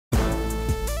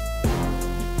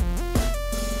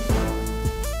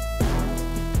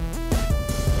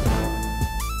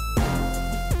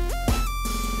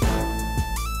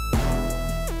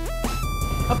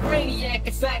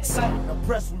facts. Now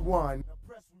press rewind.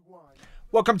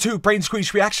 Welcome to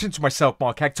Brainsqueeze Reactions. Myself,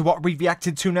 Mark Hector. What are we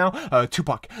reacting to now?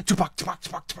 Tupac.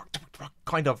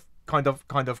 Kind of. I'm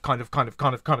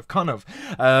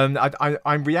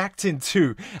reacting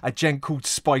to a gent called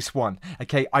Spice One.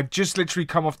 Okay, I've just literally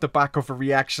come off the back of a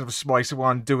reaction of Spice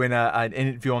One doing an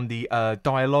interview on the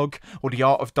dialogue, or the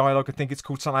art of dialogue, I think it's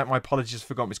called something like. My apologies, I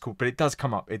forgot what it's called, but it does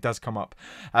come up. It does come up.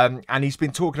 And he's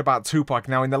been talking about Tupac.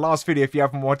 Now, in the last video, if you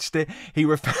haven't watched it, he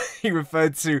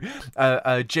referred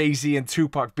to Jay-Z and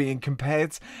Tupac being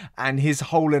compared, and his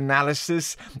whole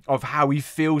analysis of how he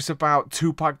feels about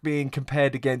Tupac being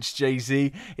compared against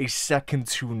Jay-Z is second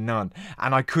to none.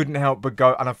 And I couldn't help but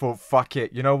go, and I thought, fuck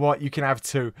it, you know what, you can have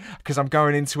two, because I'm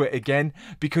going into it again,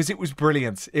 because it was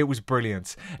brilliant. It was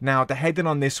brilliant. Now, the heading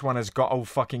on this one has got old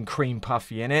fucking Cream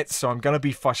Puffy in it, so I'm gonna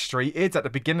be frustrated. At the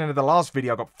beginning of the last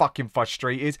video, I got fucking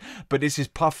frustrated, but this is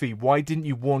Puffy. Why didn't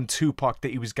you warn Tupac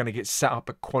that he was gonna get set up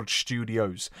at Quad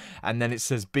Studios? And then it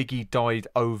says Biggie died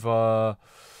over...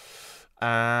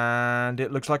 and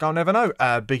it looks like I'll never know.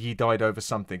 Biggie died over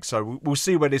something, so we'll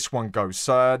see where this one goes.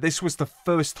 This was the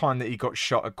first time that he got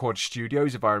shot at Quad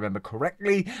Studios, if I remember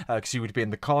correctly, because he would be in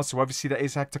the car, so obviously that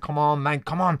is Hector. Come on, man,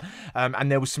 come on.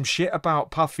 And there was some shit about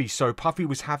Puffy, so Puffy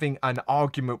was having an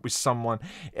argument with someone,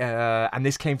 and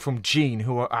this came from Gene,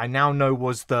 who I now know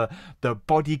was the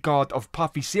bodyguard of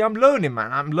Puffy. See, I'm learning,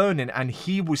 man, I'm learning. And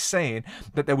he was saying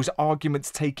that there was arguments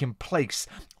taking place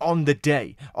on the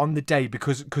day,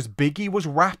 because Biggie was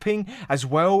rapping as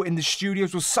well in the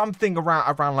studios, or something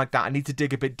around like that. I need to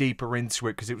dig a bit deeper into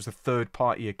it because it was a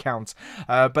third-party account.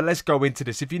 But let's go into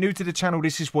this. If you're new to the channel,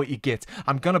 this is what you get.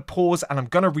 I'm gonna pause and I'm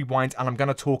gonna rewind and I'm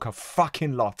gonna talk a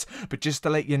fucking lot. But just to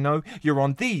let you know, you're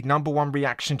on the #1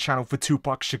 reaction channel for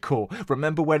Tupac Shakur.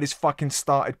 Remember where this fucking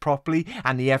started properly,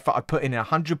 and the effort I put in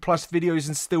 100+ videos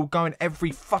and still going.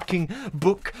 Every fucking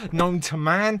book known to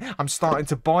man I'm starting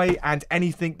to buy, and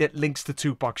anything that links to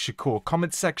Tupac Shakur.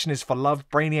 Comment section is for love,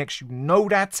 Brainiacs, you know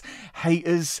that.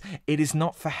 Haters, it is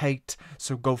not for hate,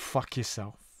 so go fuck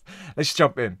yourself. Let's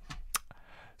jump in.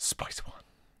 Spice One.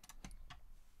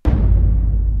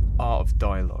 Art of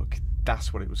Dialogue.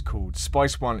 That's what it was called.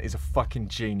 Spice One is a fucking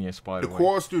genius, by the way. The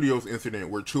Quad Studios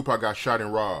incident where Tupac got shot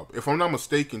and robbed. If I'm not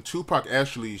mistaken, Tupac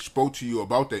actually spoke to you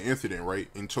about that incident, right?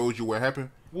 And told you what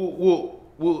happened?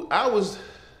 Well, I was...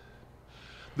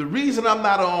 The reason I'm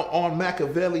not on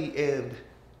Machiavelli and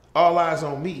All Eyes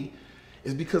on Me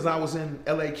is because I was in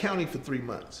LA County for 3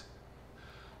 months.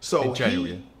 So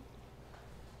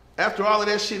after all of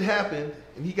that shit happened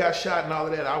and he got shot and all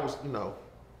of that, I was, you know,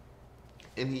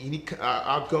 and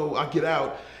I get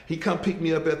out, he come pick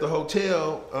me up at the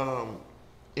hotel,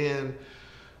 and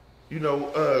you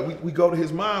know, we go to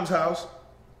his mom's house,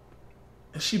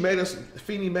 and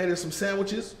Feeny made us some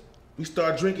sandwiches. We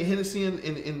start drinking Hennessy and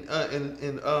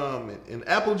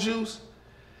apple juice,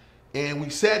 and we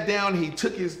sat down. He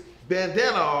took his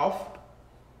bandana off,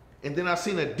 and then I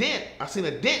seen a dent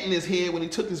in his head when he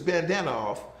took his bandana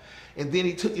off, and then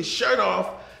he took his shirt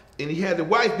off, and he had the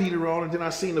wife beater on, and then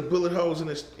I seen the bullet holes in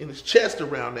his chest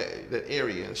around that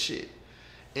area and shit,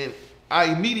 and I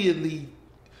immediately,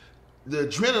 the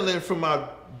adrenaline from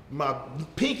my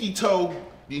pinky toe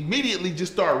immediately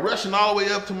just started rushing all the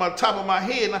way up to my top of my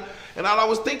head, and all I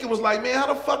was thinking was like, man, how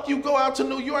the fuck you go out to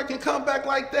New York and come back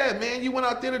like that, man? You went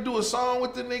out there to do a song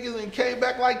with the niggas and came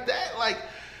back like that? Like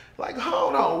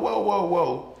hold on,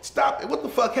 whoa, stop it, what the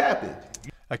fuck happened?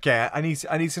 Okay, I need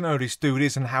to know who this dude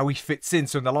is and how he fits in.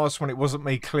 So in the last one, it wasn't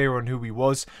made clear on who he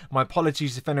was. My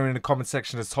apologies if anyone in the comment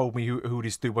section has told me who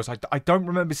this dude was. I don't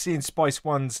remember seeing Spice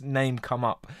One's name come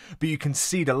up, but you can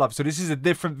see the love. So this is a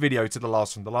different video to the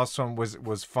last one. The last one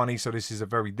was funny, so this is a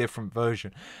very different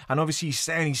version. And obviously he's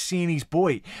saying he's seeing his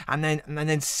boy, and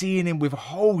then seeing him with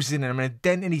holes in him and a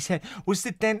dent in his head. Was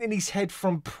the dent in his head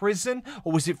from prison,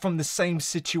 or was it from the same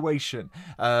situation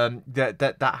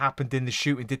that happened in the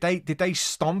shooting? Did they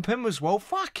stomp him as well?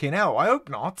 Fucking hell, I hope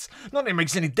not. Not that it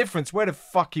makes any difference where the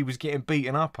fuck he was getting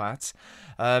beaten up at.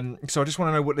 So I just want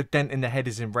to know what the dent in the head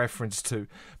is in reference to.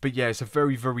 But yeah, it's a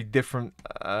very, very different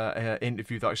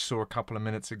interview that I saw a couple of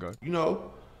minutes ago. You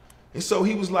know? And so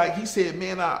he was like, he said,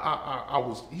 man,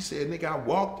 he said, nigga, I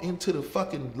walked into the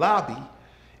fucking lobby,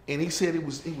 and he said it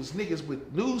was niggas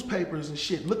with newspapers and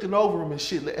shit looking over him and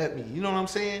shit at me. You know what I'm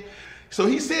saying? So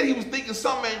he said he was thinking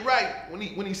something ain't right when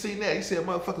he seen that. He said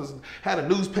motherfuckers had a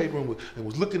newspaper and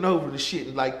was looking over the shit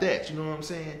and like that. You know what I'm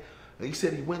saying? And he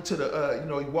said he went to the,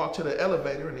 he walked to the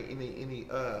elevator and he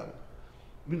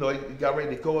got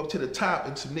ready to go up to the top,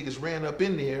 and some niggas ran up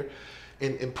in there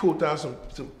and pulled out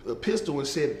a pistol and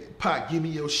said, "Pac, give me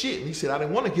your shit." And he said, "I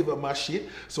didn't want to give up my shit,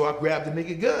 so I grabbed the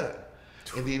nigga gun."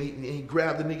 And then he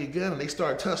grabbed the nigga gun and they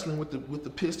started tussling with the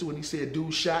pistol, and he said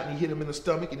dude shot and he hit him in the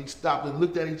stomach, and he stopped and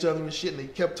looked at each other and shit, and they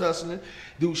kept tussling.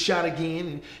 Dude shot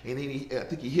again, and then I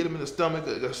think he hit him in the stomach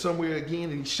or somewhere again,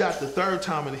 and he shot the third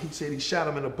time, and he said he shot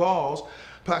him in the balls.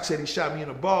 Pac said he shot me in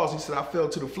the balls. He said I fell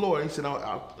to the floor, and he said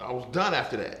I was done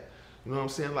after that. You know what I'm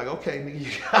saying? Like, okay, nigga,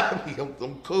 you got me.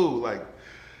 I'm cool. Like,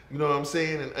 you know what I'm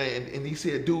saying? And he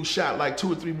said dude shot like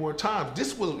 2 or 3 more times.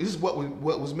 This is what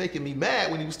was making me mad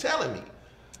when he was telling me.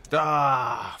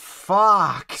 Ah,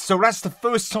 fuck. So that's the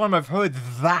first time I've heard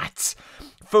that.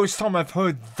 First time I've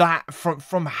heard that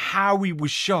from how he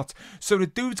was shot. So the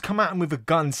dude's come at him with a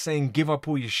gun saying, give up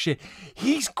all your shit.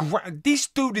 This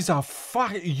dude is a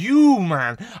you,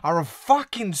 man, are a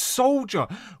fucking soldier.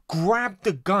 Grabbed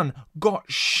the gun, got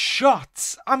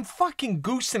shot. I'm fucking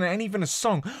goosing it, ain't even a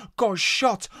song. Got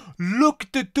shot.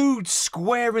 Looked the dude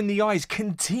square in the eyes.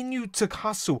 Continued to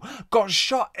hustle. Got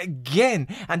shot again.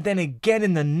 And then again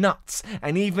in the nuts.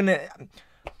 And even...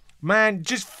 Man,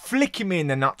 just flicking me in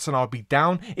the nuts and I'll be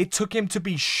down. It took him to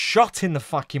be shot in the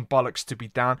fucking bollocks to be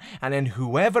down. And then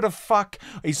whoever the fuck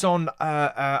is on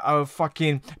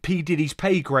fucking P. Diddy's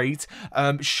pay grade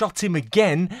shot him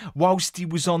again whilst he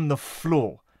was on the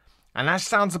floor. And that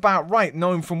sounds about right,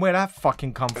 knowing from where that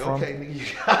fucking come from. Okay, nigga, you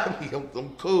got me. I'm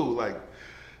cool. Like,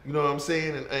 you know what I'm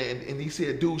saying? And he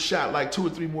said dude shot like 2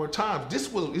 or 3 more times. This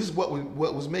is what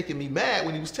was making me mad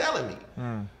when he was telling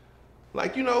me.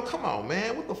 Like, you know, come on,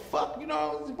 man. What the fuck? You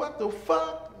know, what the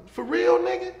fuck? For real,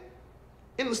 nigga?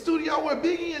 In the studio where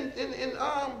Biggie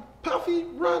and Puffy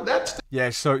run? That's...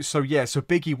 So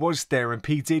Biggie was there and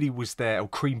P. Diddy was there, or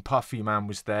Cream Puffy man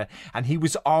was there, and he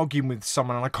was arguing with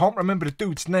someone, and I can't remember the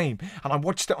dude's name, and I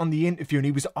watched it on the interview, and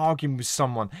he was arguing with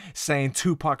someone, saying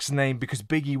Tupac's name because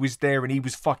Biggie was there, and he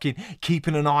was fucking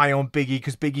keeping an eye on Biggie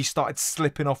because Biggie started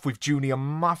slipping off with Junior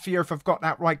Mafia, if I've got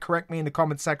that right, correct me in the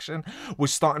comment section,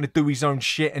 was starting to do his own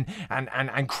shit,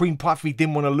 and Cream Puffy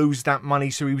didn't want to lose that money,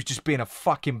 so he was just being a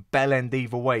fucking bellend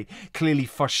either way, clearly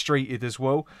frustrated as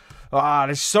well.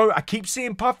 I keep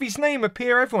seeing Puffy's name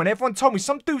appear everywhere. Everyone told me.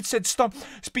 Some dude said, stop,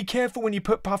 just be careful when you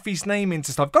put Puffy's name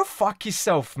into stuff. Go fuck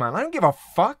yourself, man. I don't give a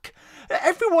fuck.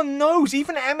 Everyone knows.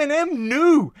 Even Eminem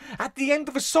knew. At the end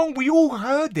of a song, we all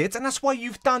heard it. And that's why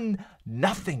you've done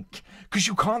nothing. Because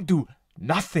you can't do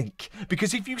nothing.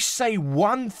 Because if you say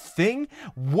one thing,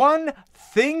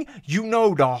 you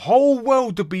know the whole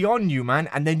world will be on you, man.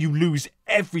 And then you lose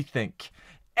everything.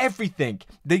 Everything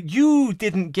that you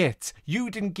didn't get,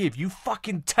 you didn't give, you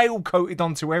fucking tailcoated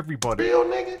onto everybody. Real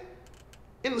nigga,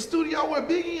 in the studio where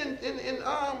Biggie and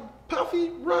Puffy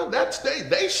run, that's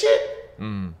they shit.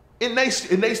 In they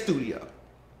studio.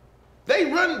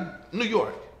 They run New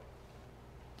York.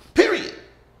 Period.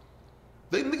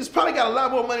 They niggas probably got a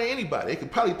lot more money than anybody. They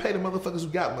could probably pay the motherfuckers who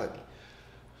got money.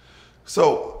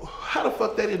 So how the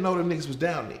fuck they didn't know them niggas was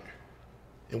down there?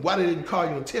 And why they didn't call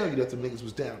you and tell you that the niggas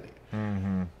was down there?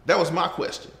 That was my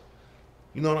question.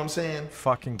 You know what I'm saying?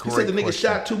 Fucking great. He said the nigga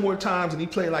question. shot 2 more times and he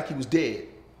played like he was dead.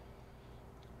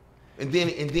 And then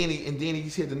he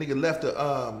said the nigga left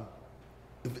the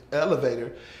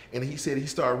elevator and he said he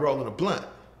started rolling a blunt.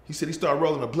 He said he started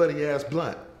rolling a bloody ass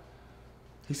blunt.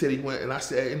 He said he went, and I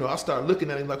said, you know, I started looking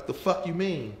at him like, what the fuck you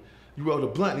mean? You rolled a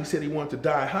blunt. He said he wanted to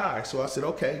die high. So I said,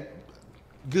 okay,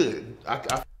 good.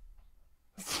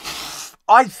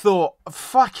 I thought,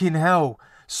 fucking hell.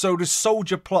 So the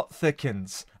soldier plot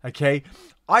thickens, okay?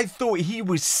 I thought he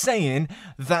was saying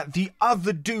that the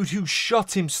other dude who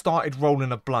shot him started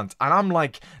rolling a blunt. And I'm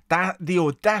like, the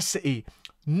audacity.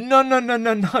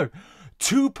 No.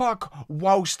 Tupac,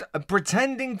 whilst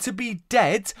pretending to be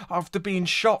dead after being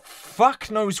shot fuck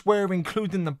knows where,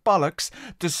 including the bollocks,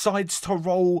 decides to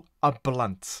roll a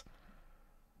blunt.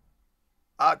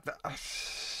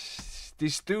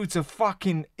 This dude's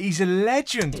he's a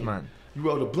legend, man. You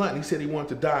rolled a blunt. He said he wanted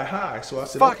to die high. So I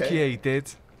said, fuck okay. Yeah, he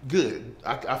did. Good.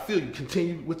 I feel you.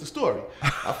 Continue with the story.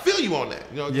 I feel you on that.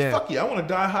 You know, yeah. Fuck yeah, I want to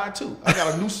die high too. I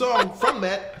got a new song from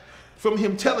that, from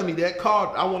him telling me that,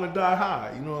 called I Want to Die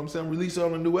High. You know what I'm saying? Released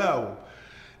on a new album.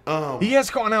 He has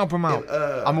got an album out.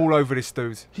 And, I'm all over this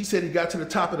dude. He said he got to the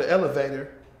top of the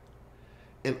elevator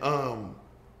and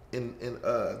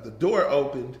the door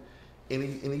opened and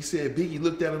he said Biggie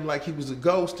looked at him like he was a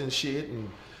ghost and shit, and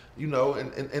you know,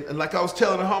 and like I was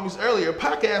telling the homies earlier,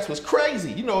 Pac ass was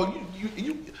crazy. You know,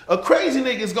 a crazy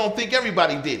nigga is gonna think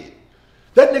everybody did it.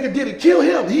 That nigga didn't kill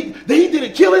him. He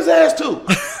didn't kill his ass too.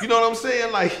 You know what I'm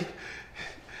saying? Like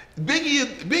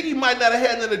Biggie might not have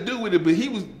had nothing to do with it, but he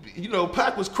was, you know,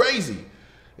 Pac was crazy.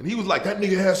 And he was like, that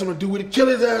nigga has something to do with it, kill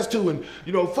his ass too. And,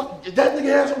 you know, fuck, that nigga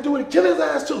has something to do with it, kill his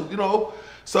ass too, you know.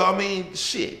 So, I mean,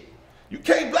 shit. You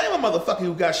can't blame a motherfucker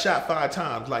who got shot 5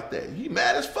 times like that. He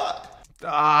mad as fuck.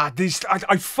 I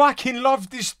fucking love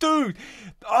this dude.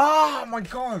 Oh my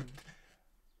god.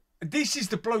 This is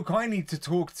the bloke I need to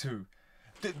talk to.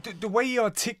 The way he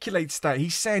articulates that,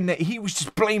 he's saying that he was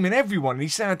just blaming everyone.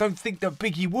 He's saying, I don't think that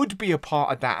Biggie would be a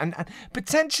part of that, and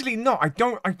potentially not. I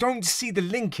don't see the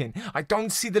linking. I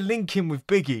don't see the linking with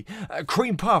Biggie.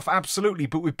 Cream Puff, absolutely,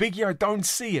 but with Biggie, I don't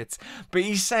see it. But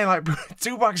he's saying like,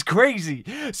 Tupac's crazy,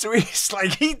 so he's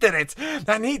like, he did it,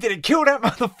 and he didn't kill that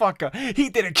motherfucker. He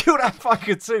didn't kill that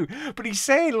fucker too. But he's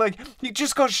saying like, he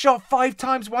just got shot 5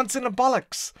 times, once in the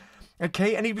bollocks.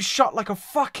 Okay, and he was shot like a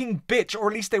fucking bitch, or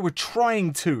at least they were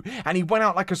trying to, and he went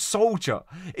out like a soldier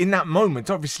in that moment.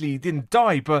 Obviously, he didn't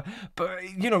die, but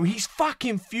you know, he's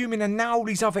fucking fuming, and now all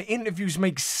these other interviews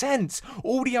make sense.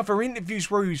 All the other interviews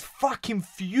where he was fucking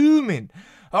fuming.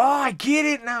 Oh, I get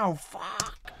it now.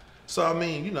 Fuck. So I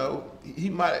mean, you know,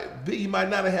 Biggie might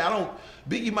not have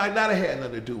had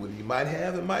nothing to do with it. He might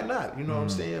have, it might not. You know what I'm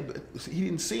saying? But he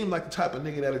didn't seem like the type of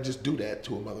nigga that'll just do that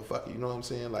to a motherfucker. You know what I'm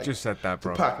saying? Like, just said that,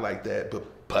 bro. To Pac like that.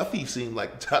 But Puffy seemed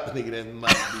like the type of nigga that might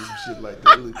do some shit like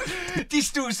that.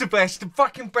 This dude's the best, the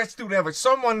fucking best dude ever.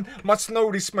 Someone must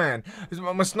know this man.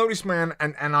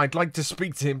 And I'd like to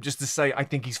speak to him just to say I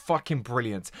think he's fucking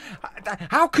brilliant.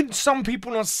 How can some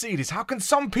people not see this? How can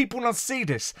some people not see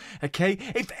this? Okay?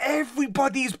 If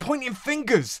everybody is pointing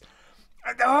fingers.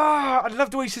 I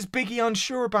love the way he says Biggie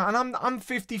unsure about, and I'm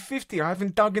 50-50. I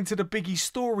haven't dug into the Biggie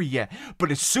story yet. But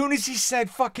as soon as he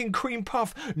said fucking Cream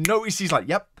Puff, notice he's like,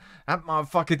 yep, that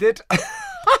motherfucker did.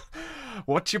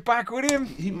 Watch your back with him.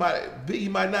 Biggie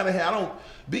might not have had nothing to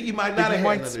do with it. He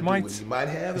might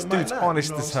have, this it might dude's not. honest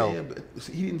you know as hell. But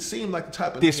he didn't seem like the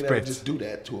type of nigga that would just do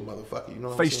that to a motherfucker. You know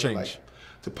what I'm saying? Face change. Like,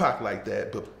 to Pac like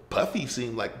that, but Puffy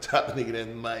seemed like the type of nigga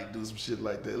that might do some shit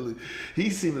like that. He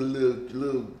seemed a little,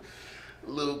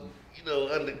 you know,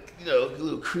 a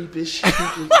little creepish,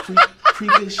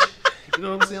 creepish. You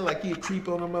know what I'm saying? Like he'd creep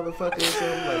on a motherfucker or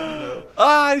something. Like, you know.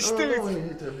 This dude. Go ahead and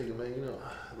hit that nigga, man. You know,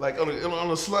 like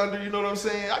on a slender. You know what I'm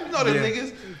saying? You know them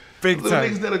niggas, big little time.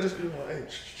 niggas that'll just, you know, hey,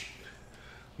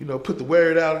 you know, put the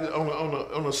word out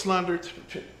on a slender.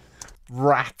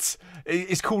 Rat.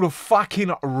 It's called a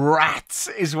fucking rat,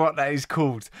 is what that is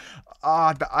called.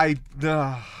 I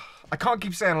can't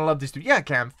keep saying I love this dude. Yeah, I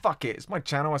can. Fuck it. It's my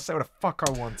channel. I say what the fuck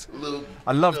I want.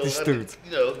 I love this dude.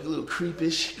 You know, a little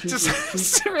creepish.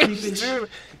 Creepish, dude.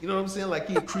 You know what I'm saying? Like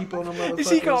he'd creep on a motherfucker. Is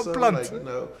he got blunt? Like, you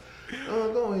know,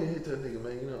 go ahead and hit that nigga,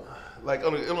 man. You know, like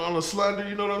on a slender.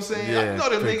 You know what I'm saying? Yeah, I know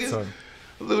them niggas. time.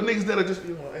 Little niggas that'll just,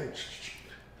 you know, hey,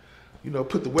 you know,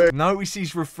 put the word. Notice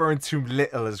he's referring to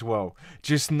Little as well.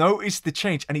 Just notice the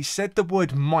change. And he said the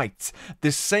word might.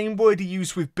 The same word he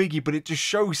used with Biggie, but it just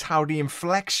shows how the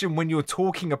inflection when you're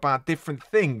talking about different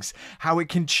things, how it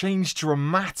can change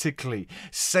dramatically.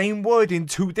 Same word in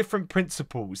 2 different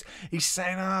principles. He's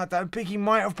saying, that Biggie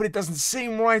might have, but it doesn't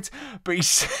seem right. But he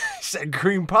said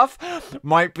Cream Puff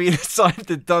might be the type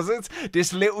that does it.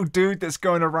 This little dude that's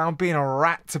going around being a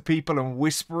rat to people and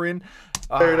whispering.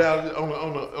 Aired out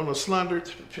on a slender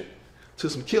to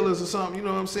some killers or something, you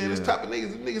know what I'm saying? Yeah. This type of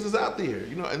niggas is out there,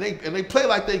 you know, and they play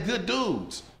like they good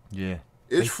dudes. Yeah.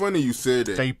 It's funny you said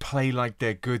that. They play like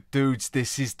they're good dudes.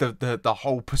 This is the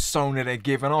whole persona they're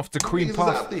giving off to Cream Niggas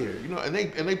Puff. is out there, you know, and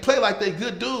they play like they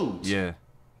good dudes. Yeah.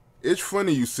 It's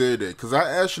funny you said that, because I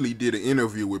actually did an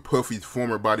interview with Puffy's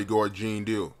former bodyguard, Gene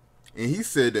Deal. And he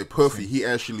said that Puffy, he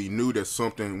actually knew that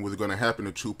something was going to happen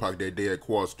to Tupac that day at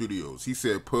Quad Studios. He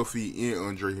said Puffy and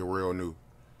Andre Harrell knew.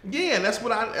 Yeah, and that's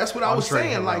what I was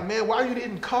saying. Like, man, why you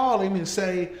didn't call him and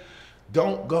say,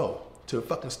 don't go to the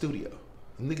fucking studio?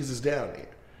 The niggas is down there.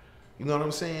 You know what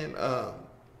I'm saying?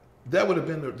 That would have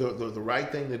been the right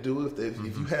thing to do if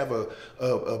you have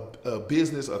a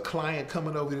business, a client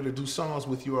coming over there to do songs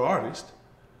with your artist.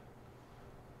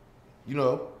 You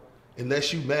know,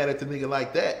 unless you mad at the nigga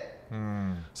like that.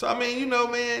 So I mean, you know,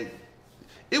 man,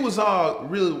 it was all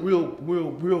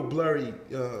real blurry.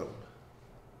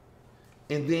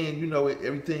 And then, you know,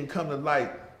 everything come to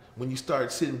light when you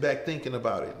start sitting back thinking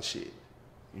about it and shit.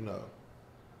 You know.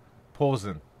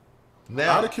 Pausing.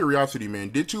 Now, out of curiosity, man,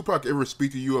 did Tupac ever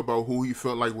speak to you about who he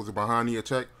felt like was behind the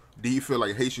attack? Did he feel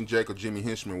like Haitian Jack or Jimmy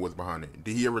Henchman was behind it?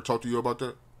 Did he ever talk to you about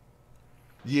that?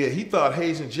 Yeah, he thought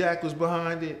Haitian Jack was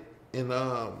behind it, and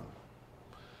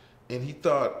he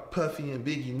thought Puffy and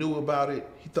Biggie knew about it.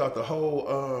 He thought the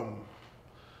whole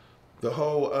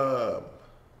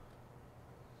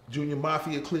Junior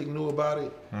Mafia clique knew about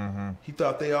it. He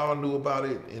thought they all knew about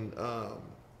it, and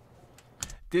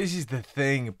This is the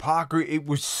thing, Parker, it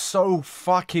was so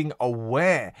fucking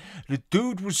aware. The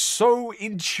dude was so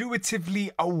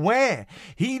intuitively aware.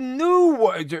 He knew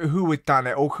who had done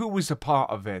it or who was a part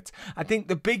of it. I think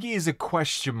the biggie is a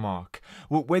question mark.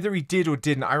 Whether he did or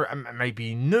didn't,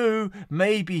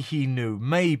 maybe he knew,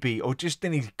 maybe, or just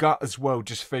in his gut as well,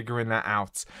 just figuring that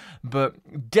out.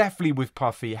 But definitely with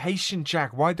Puffy. Haitian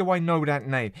Jack, why do I know that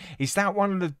name? Is that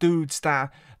one of the dudes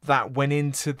that went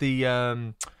into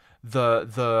the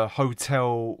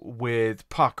hotel with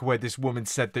Puck where this woman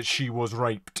said that she was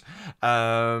raped,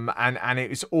 and it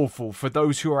was awful for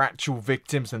those who are actual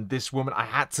victims? And this woman, I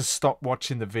had to stop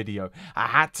watching the video. I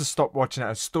had to stop watching it.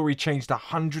 Her story changed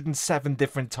 107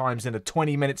 different times in the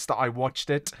 20 minutes that I watched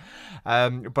it.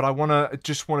 But I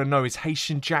just want to know, is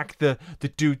Haitian Jack the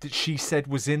dude that she said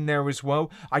was in there as well?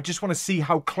 I just want to see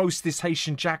how close this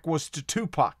Haitian Jack was to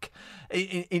Tupac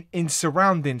in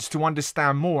surroundings to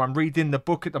understand more. I'm reading the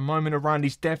book at the moment around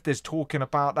his death. There's talking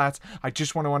about that. I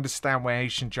just want to understand where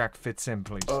Haitian Jack fits in,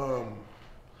 please.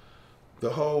 The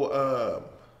whole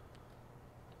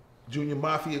Junior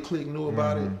Mafia clique knew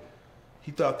about it.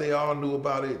 He thought they all knew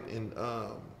about it, and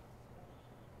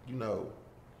you know,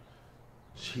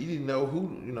 he didn't know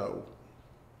who. You know,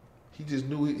 he just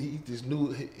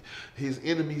knew his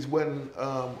enemies wasn't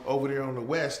over there on the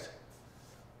west.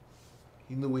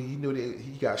 He knew that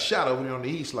he got shot over there on the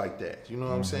east like that. You know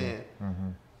what I'm saying?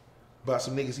 By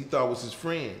some niggas he thought was his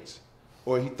friends,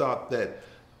 or he thought that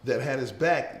had his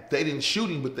back. They didn't shoot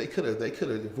him, but they could have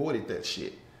avoided that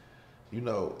shit. You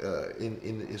know,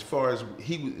 in as far as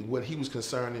what he was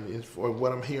concerned, and for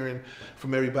what I'm hearing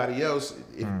from everybody else,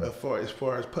 as far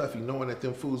as Puffy knowing that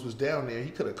them fools was down there, he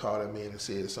could have called that man and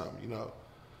said something. You know,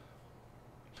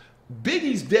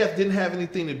 Biggie's death didn't have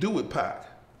anything to do with Pac.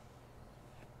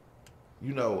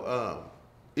 You know,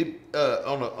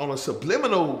 on a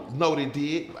subliminal note it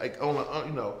did, like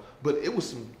you know, but it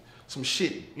was some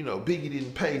shit. You know, Biggie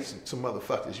didn't pay some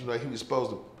motherfuckers. You know, he was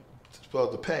supposed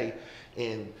to pay,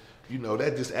 and you know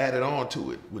that just added on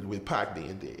to it with Pac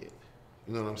being dead.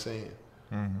 You know what I'm saying?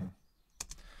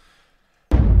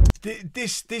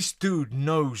 This dude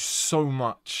knows so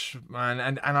much, man,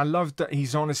 and I love that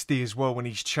his honesty as well when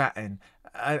he's chatting.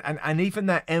 And even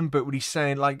that end bit when he's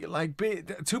saying like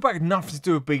Tupac had nothing to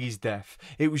do with Biggie's death.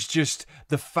 It was just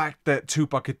the fact that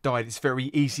Tupac had died. It's very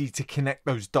easy to connect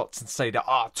those dots and say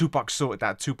that Tupac sorted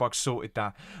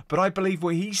that. But I believe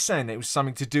what he's saying, it was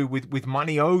something to do with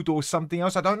money owed or something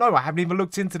else. I don't know. I haven't even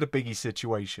looked into the Biggie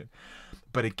situation.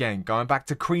 But again, going back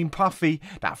to Cream Puffy,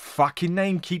 that fucking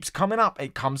name keeps coming up.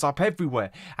 It comes up everywhere.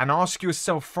 And ask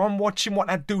yourself, from watching what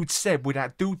that dude said, with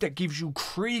that dude that gives you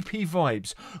creepy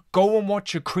vibes, go and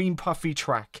watch a Cream Puffy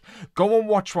track. Go and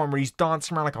watch one where he's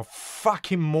dancing around like a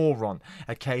fucking moron,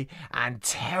 okay? And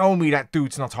tell me that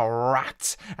dude's not a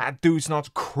rat. That dude's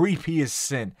not creepy as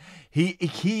sin. He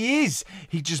is.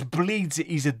 He just bleeds it.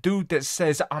 He's a dude that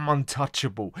says, I'm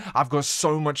untouchable. I've got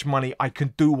so much money, I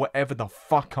can do whatever the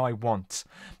fuck I want.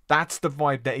 That's the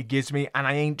vibe that he gives me, and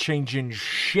I ain't changing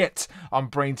shit on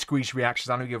Brainsqueezereactions.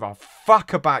 I don't give a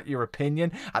fuck about your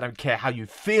opinion. I don't care how you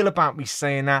feel about me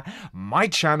saying that. My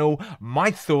channel, my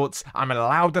thoughts, I'm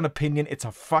allowed an opinion. It's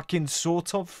a fucking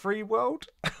sort of free world.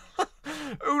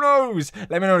 Who knows?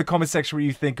 Let me know in the comment section what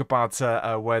you think about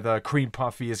whether Cream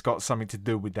Puffy has got something to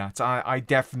do with that. I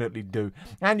definitely do.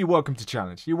 And you're welcome to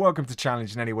challenge. You're welcome to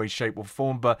challenge in any way, shape, or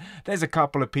form. But there's a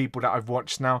couple of people that I've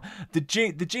watched now. The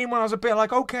Gene one, I was a bit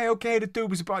like, okay, the dude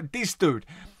was about this dude.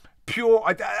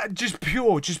 Pure, just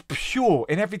pure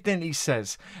in everything he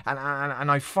says, and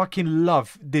I fucking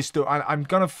love this dude. I'm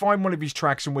gonna find one of his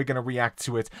tracks and we're gonna react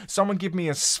to it. Someone give me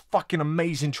a fucking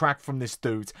amazing track from this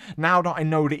dude. Now that I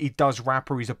know that he does rap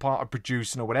or he's a part of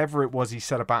producing or whatever it was he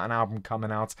said about an album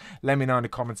coming out, let me know in the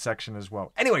comment section as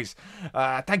well. Anyways,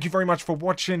 thank you very much for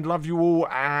watching. Love you all,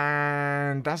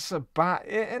 and that's about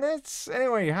it. And it's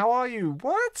anyway. How are you?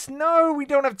 What? No, we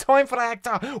don't have time for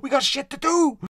that. We got shit to do.